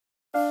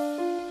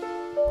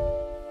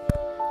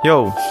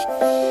Yo.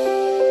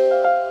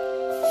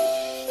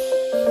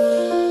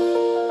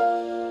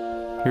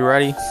 You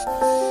ready?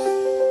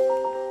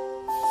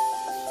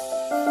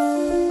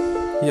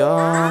 Yo.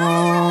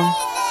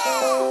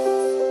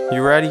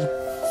 You ready?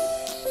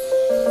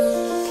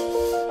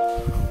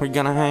 We're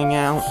gonna hang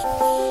out.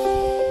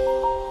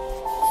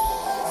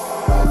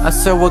 I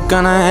said we're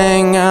gonna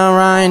hang out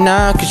right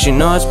now, cause you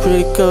know it's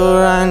pretty cool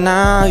right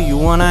now. You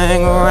wanna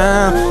hang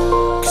around,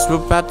 cause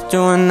we're about to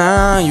do it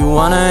now. You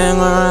wanna hang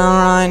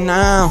around right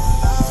now.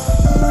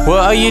 What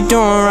are you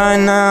doing right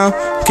now?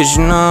 Cause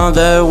you know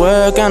that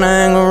we're gonna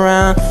hang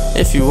around.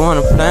 If you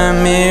wanna play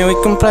me,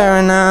 we can play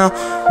right now.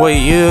 What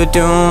you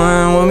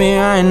doing with me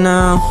right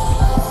now?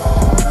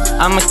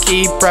 I'ma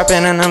keep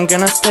rapping and I'm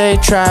gonna stay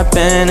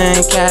trapping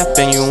and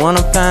capping. You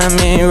wanna play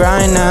me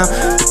right now,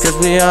 because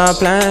we are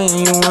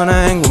playing. You wanna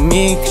hang with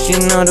me, cause you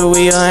know that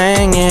we are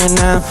hanging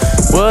now.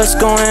 What's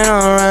going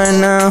on right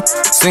now?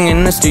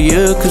 Singing this to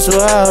you, cause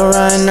we're out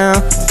right now.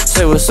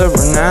 Say what's up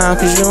right now,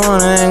 cause you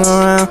wanna hang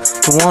around.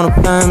 You wanna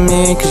play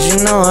me, cause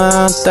you know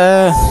we're out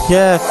there,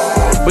 yeah.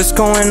 What's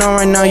going on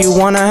right now? You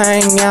wanna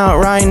hang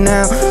out right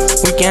now?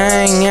 We can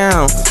hang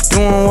out,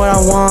 doing what I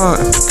want,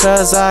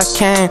 cause I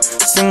can.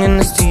 Singing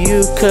this to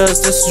you,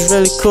 cause this is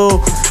really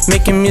cool.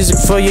 Making music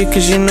for you,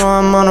 cause you know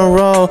I'm on a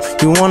roll.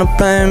 You wanna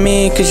play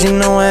me, cause you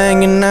know we're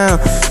hanging out.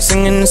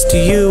 Singing this to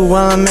you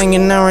while I'm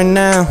hanging out right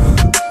now.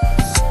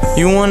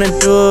 You wanna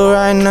do it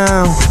right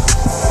now.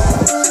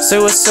 Say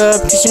what's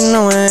up, cause you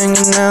know we're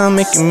hanging out.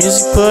 Making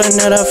music, putting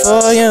it up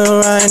for you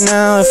right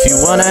now. If you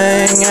wanna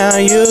hang out,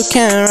 you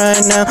can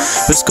right now.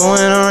 What's going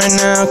on right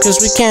now,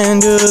 cause we can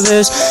do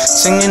this.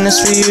 Singing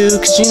this for you,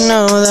 cause you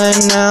know that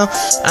now.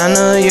 I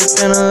know you're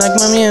gonna like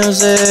my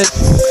music.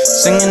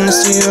 Singing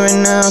this to you right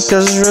now,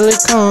 cause it's really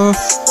cool.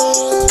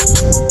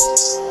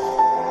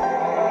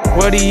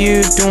 What are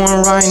you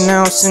doing right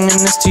now? Singing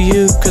this to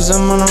you, cause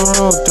I'm on a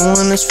roll.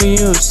 Doing this for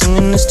you,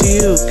 singing this to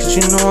you, cause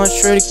you know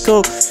it's really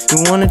cool.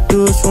 You wanna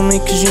do this with me,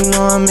 cause you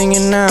know I'm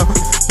hanging out.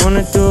 You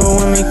wanna do it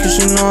with me, cause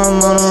you know I'm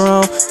on a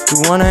roll. You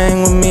wanna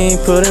hang with me,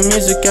 putting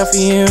music out for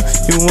you.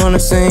 You wanna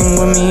sing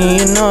with me,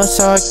 you know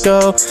it's how it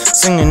go.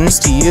 Singing this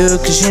to you,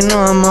 cause you know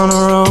I'm on a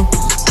roll.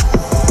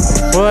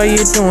 What are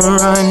you doing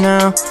right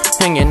now?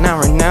 Hanging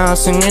out right now,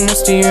 singing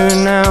this to you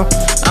now.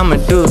 I'ma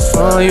do it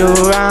for you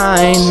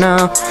right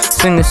now.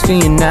 Sing this to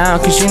you now,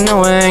 cause you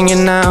know we're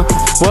hanging out.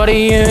 What are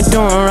you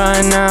doing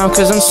right now?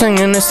 Cause I'm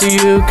singing this to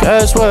you,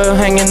 cause we're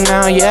hanging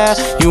out, yeah.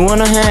 You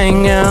wanna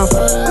hang out?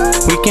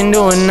 We can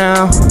do it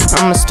now.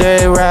 I'ma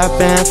stay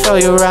rapping for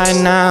you right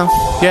now,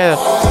 yeah.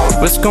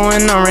 What's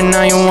going on right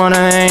now? You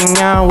wanna hang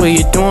out? What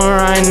you doing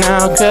right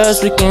now?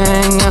 Cause we can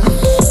hang out.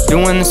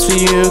 Doing this for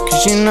you,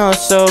 cause you know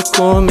it's so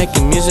cool.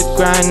 Making music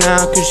right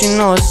now, cause you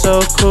know it's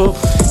so cool.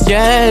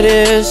 Yeah, it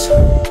is.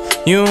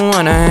 You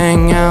wanna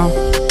hang out?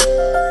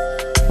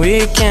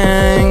 We can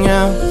hang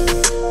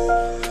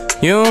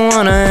out. You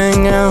wanna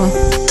hang out?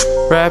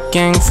 Rap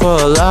gang for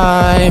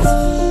life.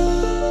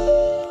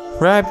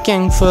 Rap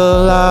gang for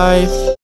life.